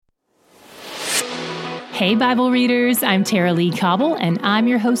Hey, Bible readers, I'm Tara Lee Cobble, and I'm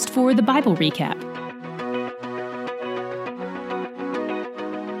your host for the Bible Recap.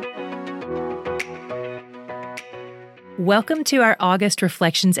 Welcome to our August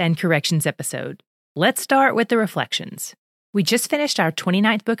Reflections and Corrections episode. Let's start with the reflections. We just finished our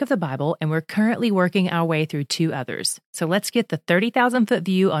 29th book of the Bible, and we're currently working our way through two others. So let's get the 30,000-foot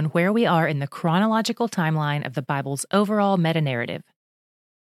view on where we are in the chronological timeline of the Bible's overall meta-narrative.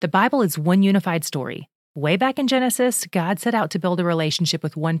 The Bible is one unified story. Way back in Genesis, God set out to build a relationship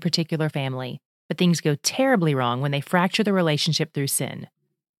with one particular family, but things go terribly wrong when they fracture the relationship through sin.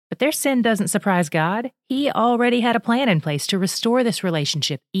 But their sin doesn't surprise God. He already had a plan in place to restore this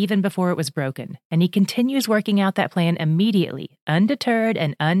relationship even before it was broken, and He continues working out that plan immediately, undeterred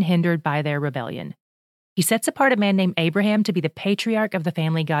and unhindered by their rebellion. He sets apart a man named Abraham to be the patriarch of the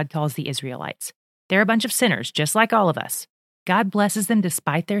family God calls the Israelites. They're a bunch of sinners, just like all of us. God blesses them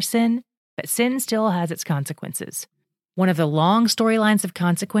despite their sin, but sin still has its consequences. One of the long storylines of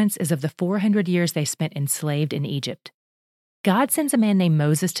consequence is of the 400 years they spent enslaved in Egypt. God sends a man named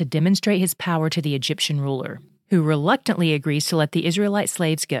Moses to demonstrate his power to the Egyptian ruler, who reluctantly agrees to let the Israelite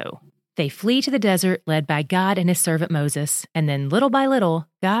slaves go. They flee to the desert, led by God and his servant Moses, and then little by little,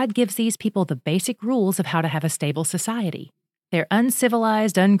 God gives these people the basic rules of how to have a stable society. They're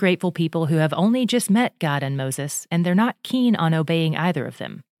uncivilized, ungrateful people who have only just met God and Moses, and they're not keen on obeying either of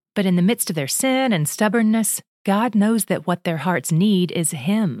them. But in the midst of their sin and stubbornness, God knows that what their hearts need is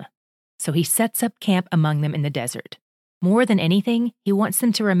Him. So He sets up camp among them in the desert. More than anything, He wants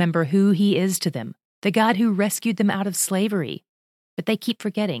them to remember who He is to them, the God who rescued them out of slavery. But they keep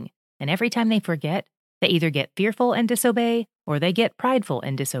forgetting, and every time they forget, they either get fearful and disobey, or they get prideful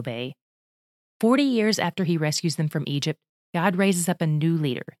and disobey. 40 years after He rescues them from Egypt, God raises up a new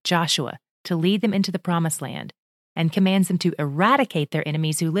leader, Joshua, to lead them into the Promised Land, and commands them to eradicate their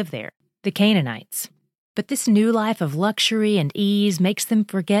enemies who live there, the Canaanites. But this new life of luxury and ease makes them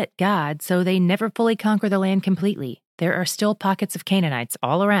forget God, so they never fully conquer the land completely. There are still pockets of Canaanites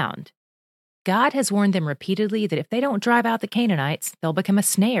all around. God has warned them repeatedly that if they don't drive out the Canaanites, they'll become a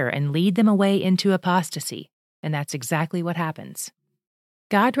snare and lead them away into apostasy, and that's exactly what happens.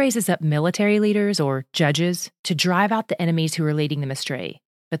 God raises up military leaders, or judges, to drive out the enemies who are leading them astray.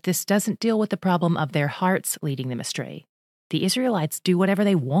 But this doesn't deal with the problem of their hearts leading them astray. The Israelites do whatever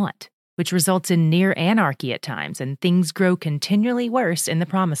they want, which results in near anarchy at times, and things grow continually worse in the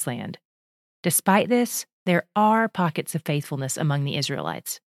Promised Land. Despite this, there are pockets of faithfulness among the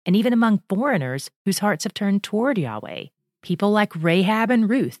Israelites, and even among foreigners whose hearts have turned toward Yahweh. People like Rahab and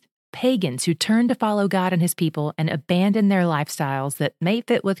Ruth, pagans who turn to follow God and His people and abandon their lifestyles that may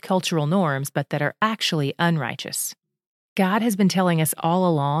fit with cultural norms, but that are actually unrighteous. God has been telling us all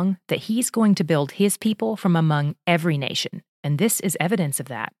along that He's going to build His people from among every nation, and this is evidence of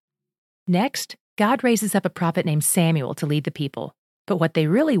that. Next, God raises up a prophet named Samuel to lead the people, but what they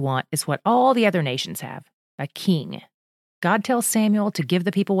really want is what all the other nations have, a king. God tells Samuel to give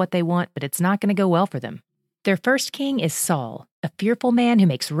the people what they want, but it's not going to go well for them. Their first king is Saul, a fearful man who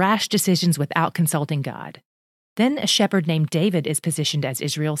makes rash decisions without consulting God. Then a shepherd named David is positioned as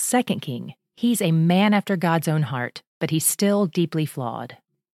Israel's second king. He's a man after God's own heart, but he's still deeply flawed.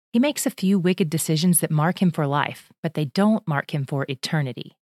 He makes a few wicked decisions that mark him for life, but they don't mark him for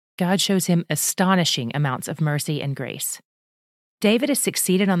eternity. God shows him astonishing amounts of mercy and grace. David is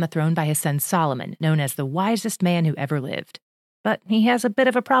succeeded on the throne by his son Solomon, known as the wisest man who ever lived. But he has a bit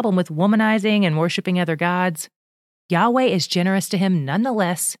of a problem with womanizing and worshiping other gods. Yahweh is generous to him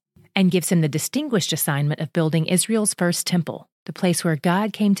nonetheless, and gives him the distinguished assignment of building Israel's first temple, the place where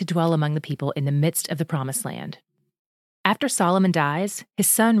God came to dwell among the people in the midst of the Promised Land. After Solomon dies, his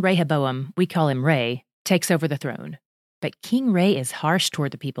son Rehoboam, we call him Ray, takes over the throne. But King Ray is harsh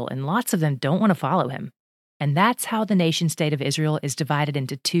toward the people, and lots of them don't want to follow him. And that's how the nation-state of Israel is divided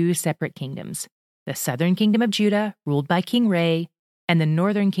into two separate kingdoms: the southern kingdom of Judah, ruled by King Ray, and the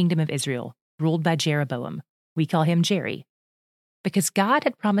northern kingdom of Israel, ruled by Jeroboam. We call him Jerry. Because God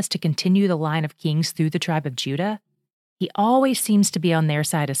had promised to continue the line of kings through the tribe of Judah, He always seems to be on their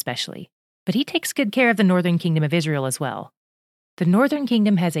side especially. But He takes good care of the northern kingdom of Israel as well. The northern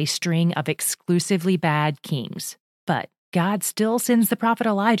kingdom has a string of exclusively bad kings, but God still sends the prophet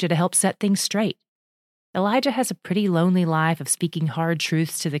Elijah to help set things straight. Elijah has a pretty lonely life of speaking hard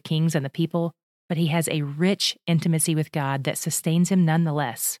truths to the kings and the people, but he has a rich intimacy with God that sustains him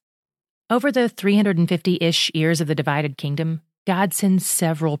nonetheless. Over the 350-ish years of the divided kingdom, God sends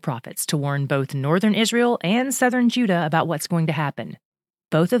several prophets to warn both northern Israel and southern Judah about what's going to happen.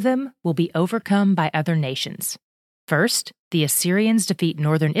 Both of them will be overcome by other nations. First, the Assyrians defeat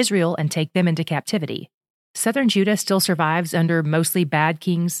northern Israel and take them into captivity. Southern Judah still survives under mostly bad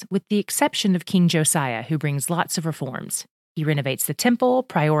kings, with the exception of King Josiah, who brings lots of reforms. He renovates the temple,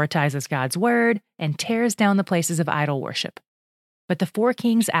 prioritizes God's word, and tears down the places of idol worship. But the 4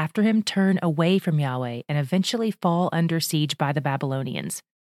 kings after him turn away from Yahweh and eventually fall under siege by the Babylonians,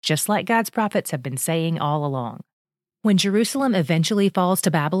 just like God's prophets have been saying all along. When Jerusalem eventually falls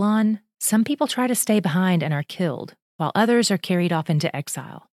to Babylon, some people try to stay behind and are killed, while others are carried off into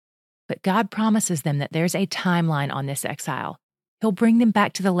exile. But God promises them that there's a timeline on this exile. He'll bring them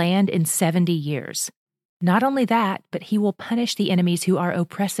back to the land in 70 years. Not only that, but he will punish the enemies who are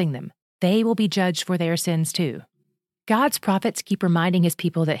oppressing them. They will be judged for their sins too. God's prophets keep reminding his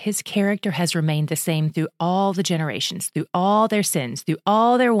people that his character has remained the same through all the generations, through all their sins, through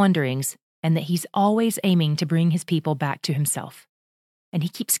all their wanderings, and that he's always aiming to bring his people back to himself. And he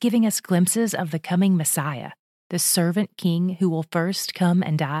keeps giving us glimpses of the coming Messiah, the servant king who will first come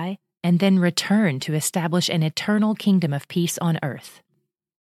and die, and then return to establish an eternal kingdom of peace on earth.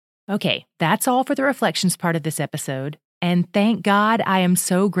 Okay, that's all for the reflections part of this episode. And thank God, I am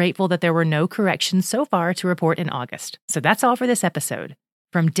so grateful that there were no corrections so far to report in August. So that's all for this episode.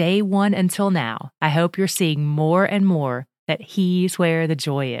 From day 1 until now, I hope you're seeing more and more that he's where the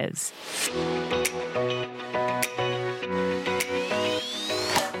joy is.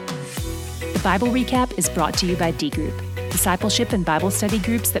 The Bible Recap is brought to you by D Group, discipleship and Bible study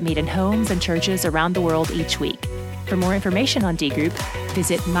groups that meet in homes and churches around the world each week. For more information on D Group,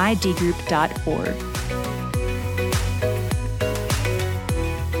 visit mydgroup.org.